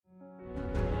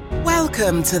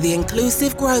Welcome to the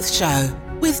Inclusive Growth Show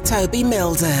with Toby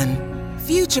Milden.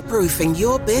 Future-proofing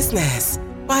your business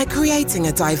by creating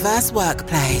a diverse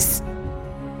workplace.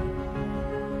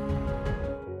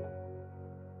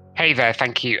 Hey there,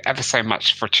 thank you ever so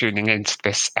much for tuning into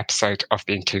this episode of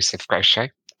the Inclusive Growth Show.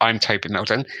 I'm Toby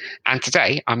Milden, and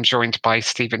today I'm joined by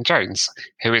Stephen Jones,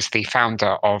 who is the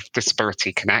founder of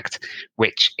Disability Connect,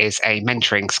 which is a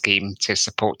mentoring scheme to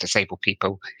support disabled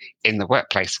people in the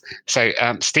workplace. So,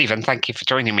 Stephen, thank you for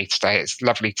joining me today. It's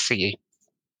lovely to see you.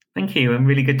 Thank you, and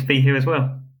really good to be here as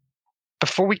well.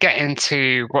 Before we get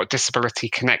into what Disability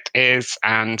Connect is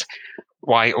and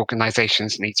why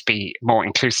organisations need to be more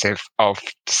inclusive of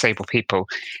disabled people,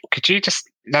 could you just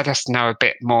let us know a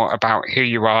bit more about who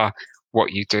you are,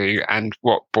 what you do, and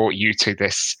what brought you to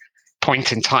this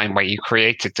point in time where you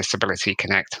created Disability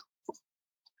Connect?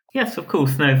 Yes, of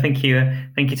course. No, thank you,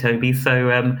 Toby.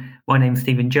 So my name's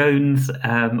Stephen Jones.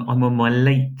 I'm on my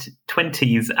late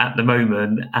 20s at the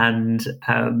moment, and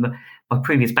my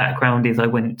previous background is I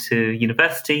went to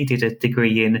university, did a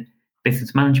degree in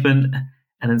business management,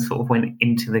 and then sort of went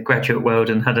into the graduate world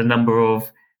and had a number of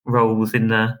roles in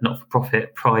the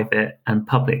not-for-profit, private and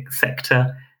public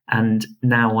sector. And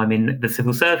now I'm in the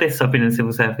civil service. I've been in the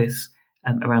civil service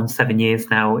around 7 years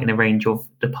now in a range of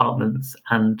departments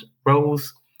and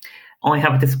roles. I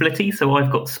have a disability, so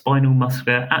I've got spinal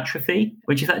muscular atrophy,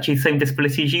 which is actually the same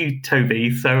disability as you,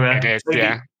 Toby. So it is,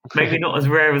 maybe not as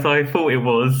rare as I thought it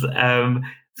was,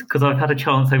 because I've had a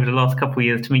chance over the last couple of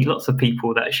years to meet lots of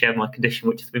people that share my condition,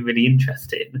 which has been really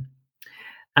interesting.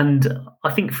 And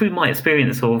I think through my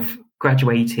experience of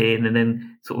graduating and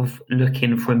then sort of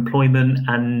looking for employment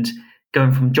and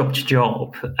going from job to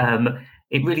job,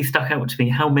 it really stuck out to me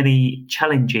how many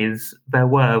challenges there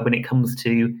were when it comes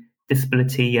to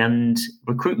disability and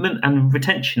recruitment and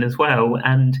retention as well.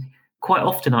 And quite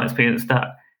often I experienced that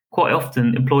quite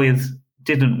often employers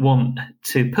didn't want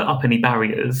to put up any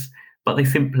barriers, but they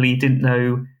simply didn't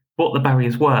know what the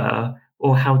barriers were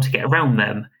or how to get around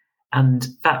them. And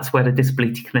that's where the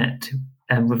Disability Connect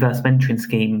reverse mentoring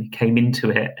scheme came into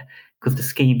it, because the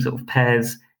scheme sort of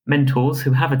pairs mentors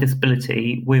who have a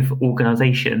disability with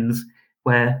organisations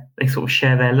where they sort of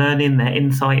share their learning, their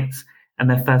insights and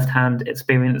their first-hand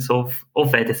experience of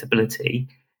their disability.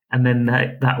 And then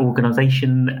that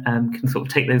organisation can sort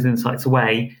of take those insights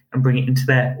away and bring it into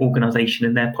their organisation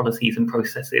and their policies and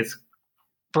processes.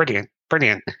 Brilliant.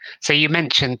 So you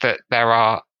mentioned that there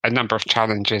are a number of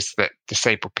challenges that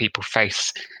disabled people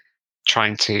face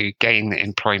trying to gain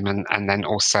employment and then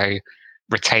also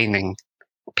retaining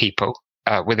people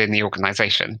within the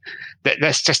organisation.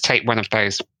 Let's just take one of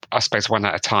those, I suppose, one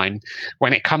at a time.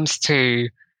 When it comes to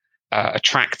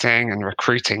attracting and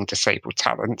recruiting disabled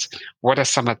talent, what are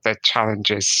some of the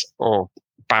challenges or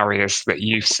barriers that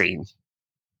you've seen?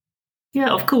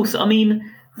 Yeah, of course. I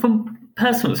mean, from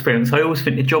personal experience, I always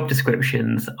think the job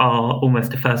descriptions are almost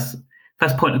the first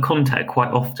point of contact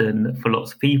quite often for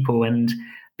lots of people. And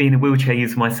being a wheelchair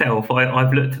user myself,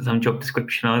 I've looked at some job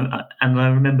description and I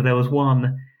remember there was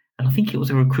one, and I think it was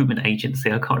a recruitment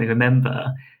agency, I can't really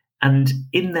remember. And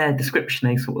in their description,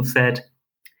 they sort of said,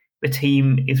 the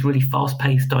team is really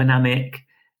fast-paced, dynamic,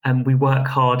 and we work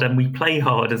hard and we play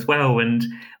hard as well. And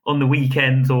on the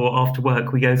weekends or after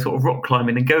work, we go sort of rock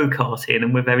climbing and go-karting,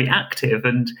 and we're very active.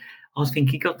 And I was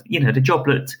thinking, God, the job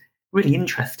looked really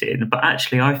interesting, but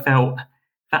actually I felt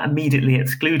that immediately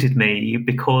excluded me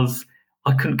because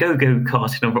I couldn't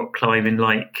go-karting or rock climbing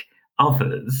like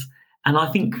others. And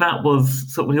I think that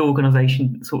was sort of the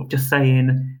organisation sort of just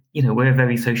saying, we're a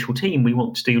very social team. We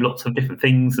want to do lots of different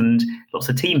things and lots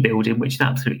of team building, which is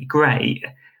absolutely great.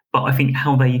 But I think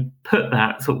how they put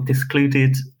that sort of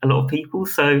excluded a lot of people.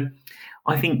 So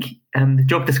I think the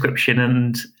job description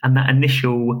and that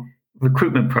initial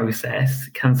recruitment process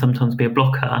can sometimes be a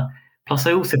blocker. Plus,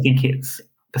 I also think it's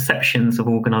perceptions of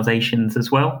organisations as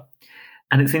well.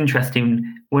 And it's interesting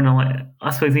when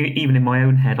I suppose even in my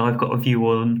own head, I've got a view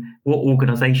on what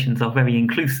organisations are very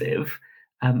inclusive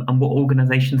and what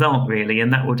organisations aren't really.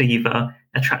 And that would either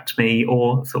attract me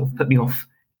or sort of put me off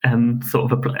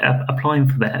applying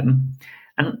for them.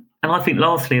 And I think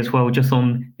lastly as well, just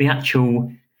on the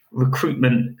actual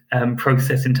recruitment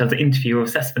process in terms of interview or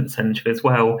assessment centre as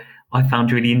well, I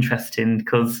found really interesting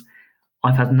because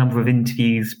I've had a number of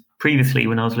interviews previously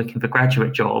when I was looking for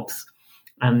graduate jobs,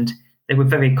 and they were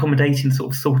very accommodating,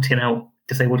 sort of sorting out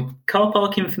disabled car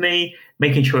parking for me,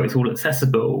 making sure it's all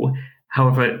accessible.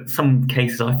 However, in some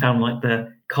cases I found like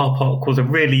the car park was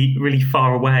really, really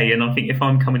far away. And I think if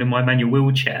I'm coming in my manual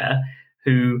wheelchair,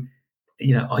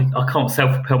 I can't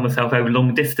self-propel myself over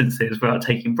long distances without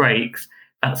taking breaks,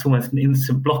 that's almost an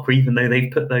instant blocker, even though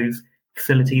they've put those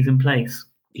facilities in place.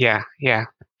 Yeah,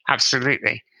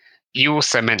 absolutely. You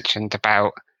also mentioned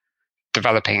about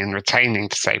developing and retaining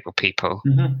disabled people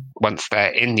once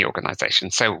they're in the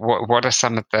organisation. So what are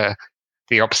some of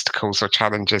the obstacles or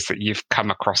challenges that you've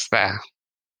come across there?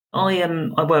 I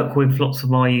work with lots of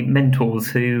my mentors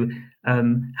who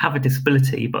have a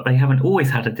disability, but they haven't always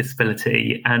had a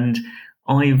disability, and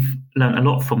I've learned a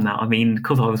lot from that. I mean,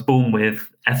 because I was born with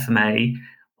SMA,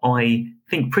 I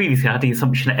think previously I had the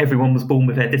assumption that everyone was born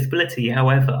with their disability.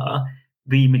 However,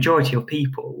 the majority of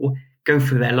people go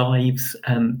through their lives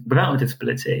without a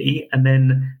disability, and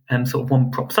then sort of one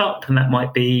props up, and that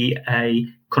might be a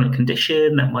chronic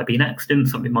condition, that might be an accident,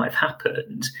 something might have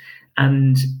happened,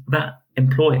 and that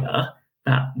employer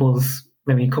that was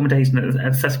very accommodating and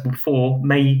accessible before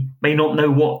may not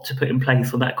know what to put in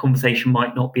place, or that conversation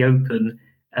might not be open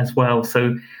as well.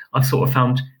 So I've sort of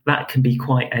found that can be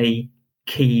quite a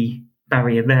key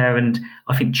barrier there, and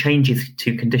I think changes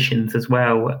to conditions as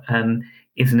well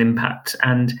is an impact.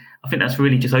 And I think that's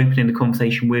really just opening the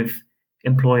conversation with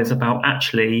employers about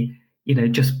actually,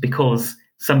 just because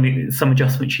some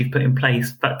adjustments you've put in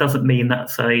place, that doesn't mean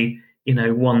that's a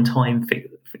one-time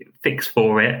fix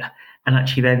for it. And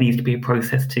actually there needs to be a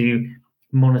process to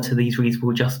monitor these reasonable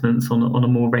adjustments on a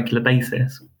more regular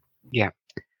basis. Yeah.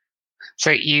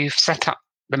 So you've set up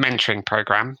the mentoring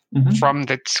program. From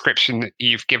the description that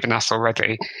you've given us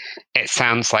already, it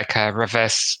sounds like a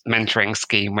reverse mentoring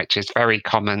scheme, which is very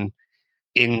common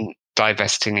in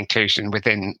diversity and inclusion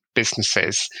within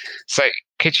businesses. So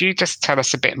could you just tell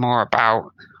us a bit more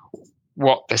about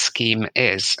what the scheme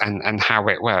is and how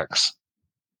it works?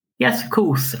 Yes, of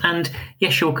course. And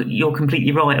yes, you're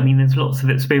completely right. I mean, there's lots of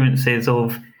experiences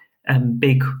of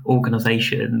big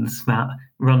organisations that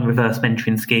run reverse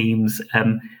mentoring schemes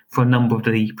for a number of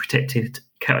the protected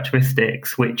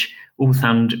characteristics, which all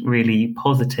sound really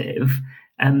positive.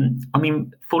 I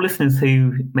mean, for listeners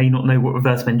who may not know what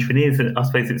reverse mentoring is, I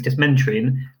suppose it's just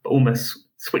mentoring, but almost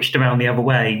switched around the other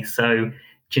way. So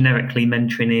generically,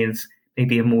 mentoring is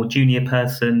maybe a more junior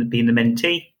person being the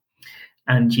mentee,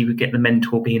 and you would get the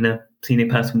mentor being a senior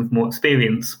person with more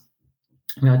experience.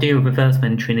 The idea of reverse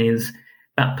mentoring is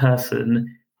that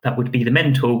person that would be the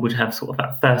mentor would have sort of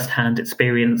that first-hand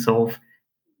experience of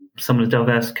some of the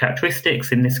diverse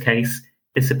characteristics, in this case,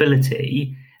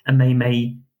 disability, and they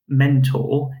may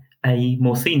mentor a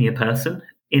more senior person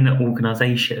in an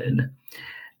organisation.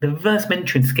 The reverse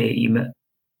mentoring scheme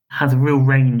has a real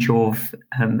range of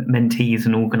mentees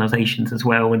and organisations as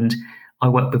well, and I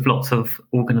work with lots of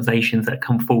organisations that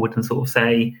come forward and sort of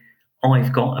say,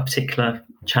 I've got a particular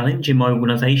challenge in my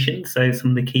organisation. So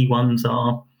some of the key ones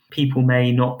are people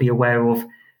may not be aware of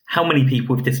how many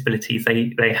people with disabilities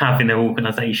they have in their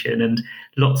organisation. And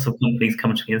lots of companies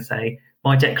come to me and say,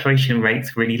 my declaration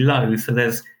rate's really low, so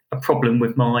there's a problem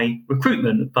with my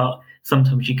recruitment. But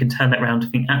sometimes you can turn that around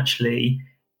and think, actually,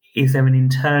 is there an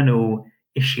internal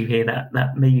issue here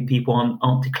that maybe people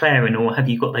aren't declaring, or have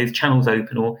you got those channels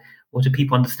open, or do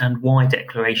people understand why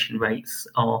declaration rates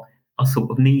are sort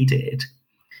of needed?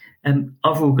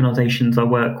 Other organisations I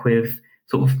work with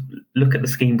sort of look at the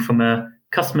scheme from a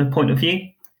customer point of view.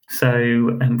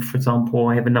 So, for example,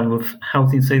 I have a number of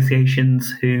housing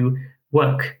associations who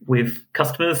work with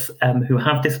customers who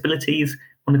have disabilities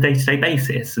on a day-to-day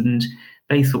basis, and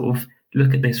they sort of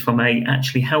look at this from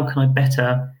actually, how can I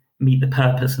better meet the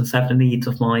purpose and serve the needs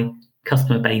of my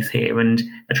customer base here and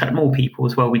attract more people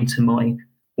as well into my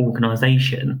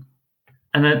organisation.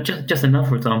 And just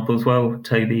another example as well,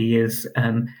 Toby, is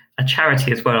a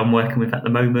charity as well I'm working with at the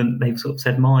moment. They've sort of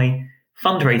said my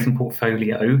fundraising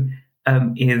portfolio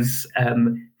is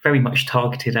very much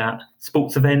targeted at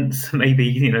sports events,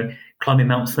 maybe climbing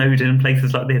Mount Snowdon and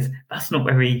places like this. That's not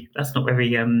very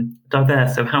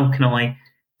diverse. So how can I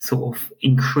sort of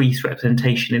increase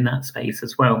representation in that space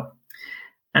as well?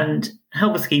 And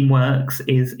how the scheme works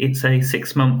is it's a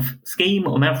 6-month scheme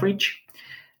on average.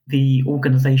 The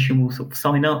organisation will sort of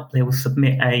sign up. They will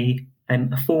submit a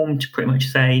form to pretty much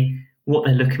say what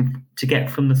they're looking to get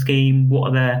from the scheme, what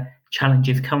are their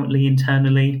challenges currently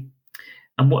internally,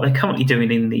 and what they're currently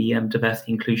doing in the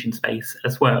diversity inclusion space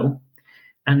as well.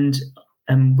 And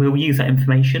we'll use that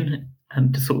information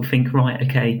to sort of think, right,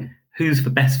 okay, who's the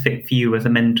best fit for you as a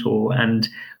mentor? And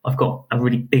I've got a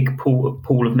really big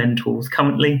pool of mentors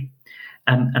currently,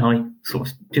 and I sort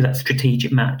of do that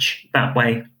strategic match that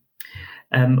way.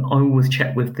 I always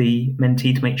check with the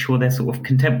mentee to make sure they're sort of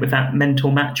content with that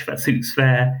mentor match that suits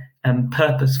their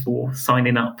purpose for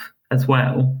signing up as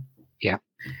well. Yeah.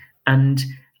 And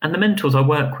the mentors I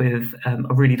work with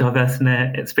are really diverse in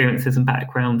their experiences and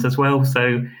backgrounds as well.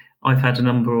 So I've had a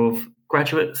number of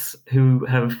graduates who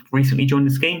have recently joined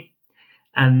the scheme,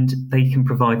 and they can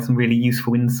provide some really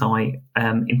useful insight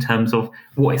in terms of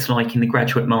what it's like in the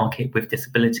graduate market with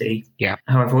disability. Yeah.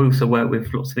 However, I also work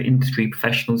with lots of industry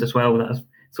professionals as well that have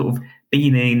sort of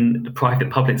been in the private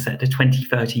public sector 20,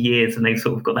 30 years, and they've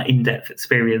sort of got that in-depth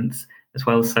experience as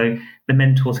well. So the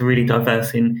mentors are really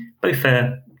diverse in both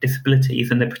their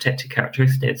disabilities and their protected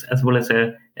characteristics, as well as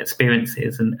their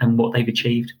experiences and what they've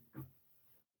achieved.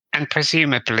 And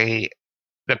presumably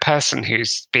the person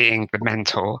who's being the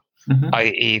mentor,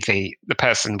 i.e. the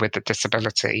person with the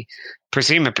disability,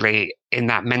 presumably in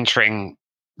that mentoring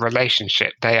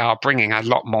relationship, they are bringing a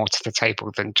lot more to the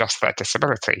table than just their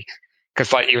disability.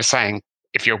 Because like you were saying,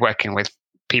 if you're working with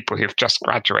people who've just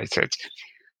graduated,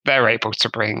 they're able to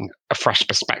bring a fresh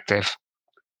perspective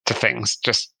to things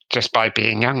just by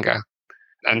being younger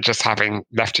and just having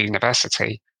left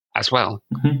university as well.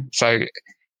 So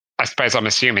I suppose I'm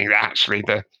assuming that actually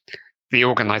the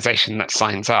organisation that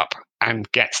signs up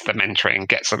and gets the mentoring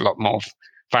gets a lot more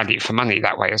value for money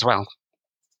that way as well.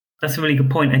 That's a really good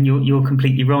point, and you're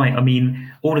completely right. I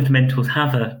mean, all of the mentors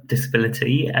have a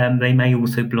disability, and they may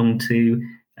also belong to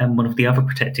one of the other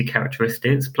protected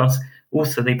characteristics. Plus,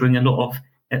 also they bring a lot of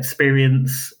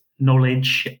experience,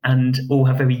 knowledge, and all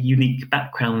have very unique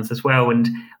backgrounds as well. And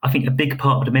I think a big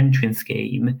part of the mentoring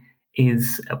scheme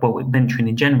is, well, mentoring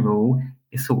in general,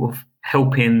 is sort of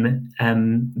helping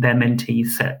their mentees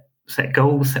set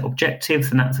goals, set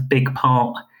objectives, and that's a big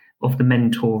part of the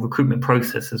mentor recruitment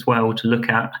process as well, to look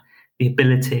at the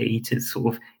ability to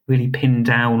sort of really pin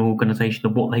down an organisation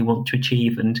of what they want to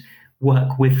achieve and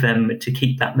work with them to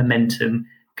keep that momentum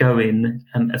going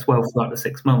as well throughout the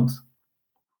 6 months.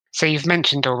 So you've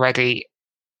mentioned already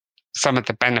some of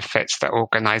the benefits that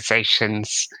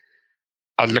organisations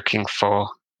are looking for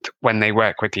when they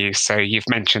work with you. So you've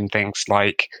mentioned things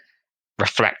like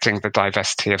reflecting the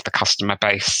diversity of the customer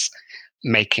base,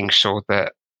 making sure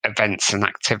that events and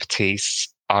activities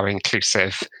are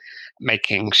inclusive,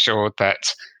 making sure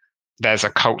that there's a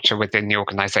culture within the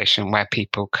organisation where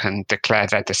people can declare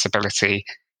their disability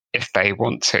if they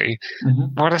want to.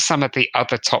 What are some of the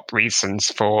other top reasons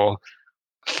for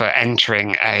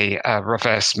entering a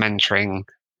reverse mentoring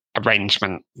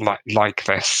arrangement like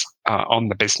this on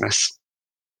the business?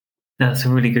 That's a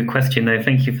really good question, though.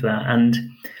 Thank you for that. And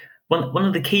one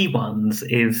of the key ones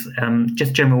is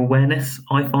just general awareness,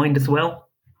 I find as well.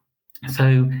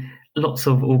 So lots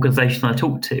of organisations I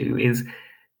talk to is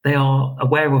they are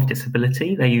aware of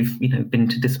disability. They've been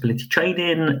to disability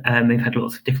training and they've had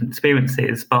lots of different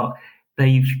experiences, but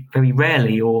they've very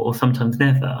rarely or sometimes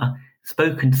never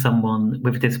spoken to someone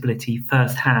with a disability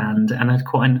firsthand and had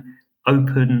quite an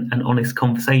open and honest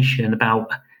conversation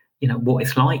about what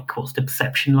it's like, what's the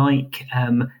perception like,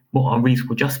 what are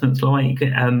reasonable adjustments like,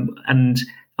 and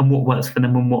what works for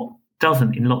them and what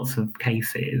doesn't in lots of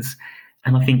cases.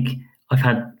 And I think I've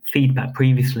had feedback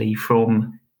previously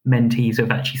from mentees who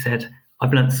have actually said,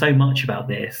 I've learned so much about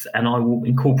this and I will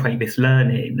incorporate this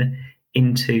learning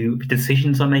into the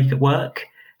decisions I make at work,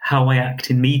 how I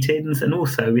act in meetings, and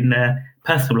also in their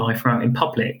personal life or out in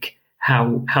public,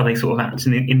 how they sort of act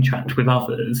and interact with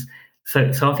others. So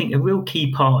I think a real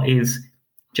key part is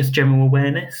just general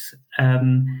awareness.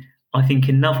 I think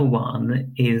another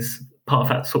one is part of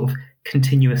that sort of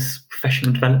continuous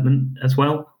professional development as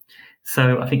well.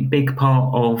 So I think a big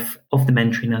part of the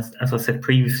mentoring, as I said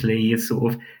previously, is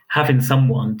sort of having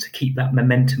someone to keep that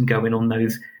momentum going on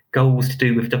those goals to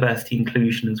do with diversity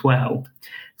inclusion as well.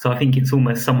 So I think it's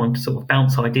almost someone to sort of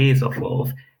bounce ideas off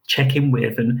of, check in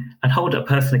with, and hold that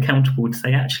person accountable to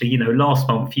say, actually, last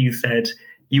month you said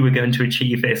you were going to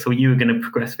achieve this or you were going to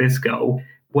progress this goal.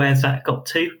 Where's that got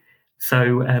to?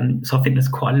 So I think there's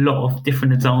quite a lot of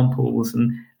different examples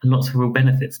and lots of real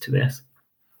benefits to this.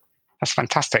 That's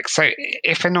fantastic. So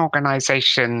if an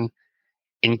organisation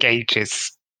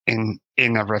engages in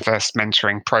a reverse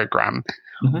mentoring program,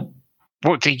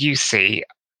 what do you see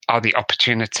are the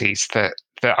opportunities that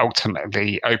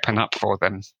ultimately open up for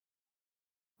them?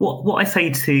 What I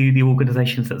say to the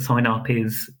organisations that sign up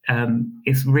is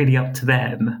it's really up to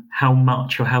them how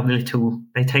much or how little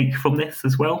they take from this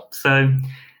as well. So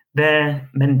their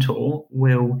mentor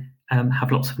will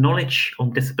have lots of knowledge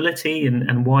on disability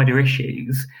and wider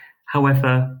issues.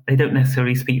 However, they don't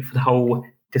necessarily speak for the whole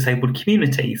disabled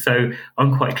community. So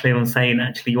I'm quite clear on saying,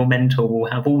 actually, your mentor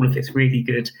will have all of this really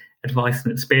good advice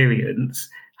and experience.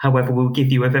 However, we'll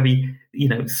give you a very,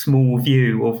 small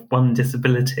view of one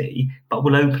disability, but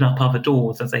we'll open up other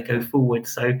doors as they go forward.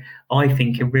 So I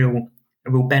think a real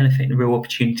benefit and a real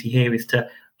opportunity here is to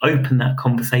open that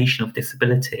conversation of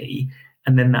disability,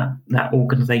 and then that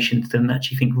organisation then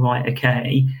actually think, right,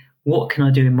 okay, what can I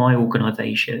do in my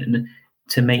organisation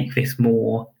to make this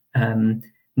more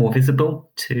more visible,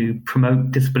 to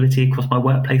promote disability across my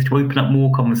workplace, to open up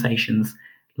more conversations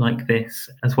like this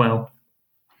as well.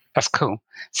 That's cool.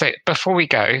 So before we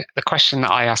go, the question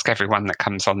that I ask everyone that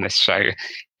comes on this show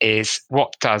is,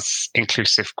 what does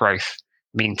inclusive growth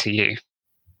mean to you?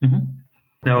 Mm-hmm.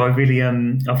 No, I really,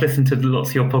 I've listened to lots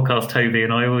of your podcasts, Toby,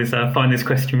 and I always find this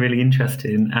question really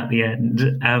interesting at the end.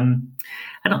 And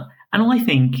I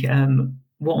think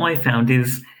what I found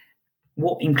is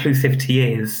what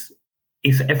inclusivity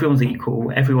is everyone's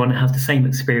equal. Everyone has the same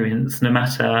experience, no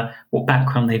matter what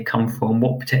background they've come from,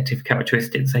 what protective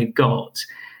characteristics they've got.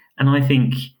 And I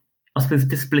suppose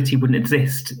disability wouldn't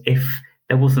exist if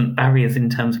there wasn't barriers in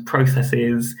terms of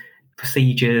processes,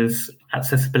 procedures,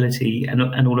 accessibility,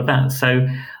 and all of that. So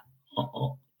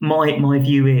my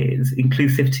view is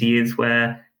inclusivity is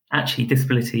where actually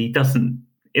disability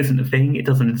isn't a thing. It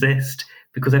doesn't exist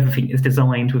because everything is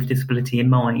designed with disability in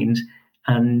mind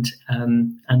and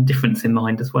difference in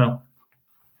mind as well.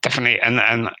 Definitely,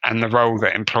 and the role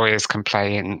that employers can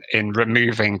play in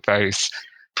removing those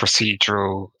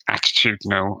procedural,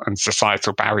 attitudinal, and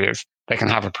societal barriers, they can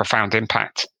have a profound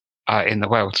impact in the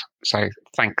world. So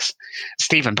thanks.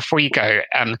 Stephen, before you go,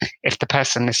 if the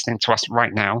person listening to us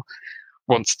right now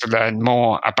wants to learn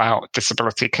more about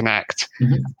Disability Connect,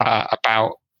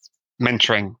 about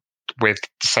mentoring with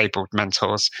disabled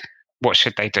mentors, what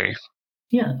should they do?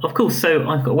 Yeah, of course. So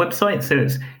I've got a website, so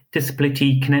it's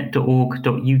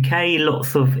disabilityconnect.org.uk.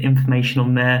 Lots of information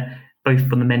on there, both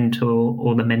for the mentor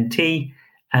or the mentee,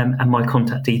 and my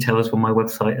contact details on my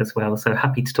website as well. So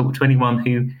happy to talk to anyone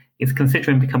who is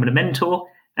considering becoming a mentor.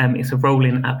 It's a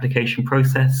rolling application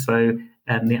process, so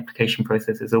the application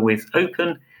process is always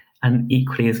open. And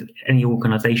equally, as any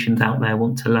organisations out there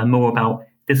want to learn more about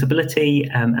disability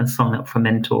and sign up for a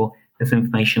mentor, there's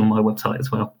information on my website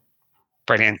as well.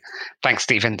 Brilliant. Thanks,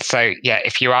 Stephen. So yeah,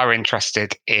 if you are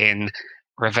interested in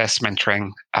reverse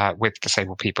mentoring with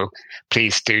disabled people,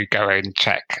 please do go and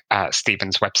check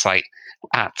Stephen's website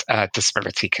at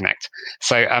Disability Connect.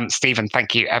 So Stephen,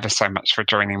 thank you ever so much for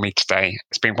joining me today.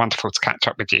 It's been wonderful to catch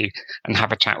up with you and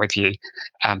have a chat with you.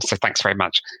 So thanks very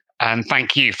much. And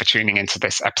thank you for tuning into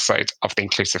this episode of the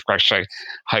Inclusive Growth Show.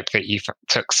 Hope that you've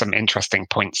took some interesting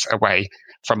points away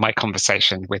from my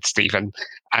conversation with Stephen.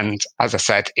 And as I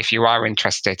said, if you are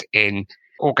interested in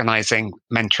organising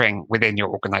mentoring within your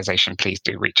organisation, please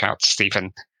do reach out to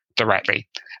Stephen directly.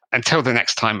 Until the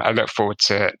next time, I look forward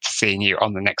to seeing you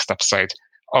on the next episode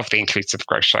of the Inclusive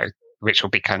Growth Show, which will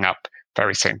be coming up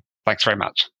very soon. Thanks very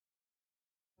much.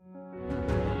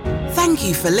 Thank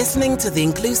you for listening to the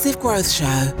Inclusive Growth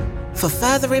Show. For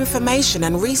further information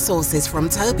and resources from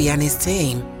Toby and his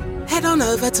team, head on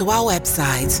over to our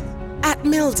website at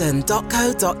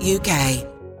milden.co.uk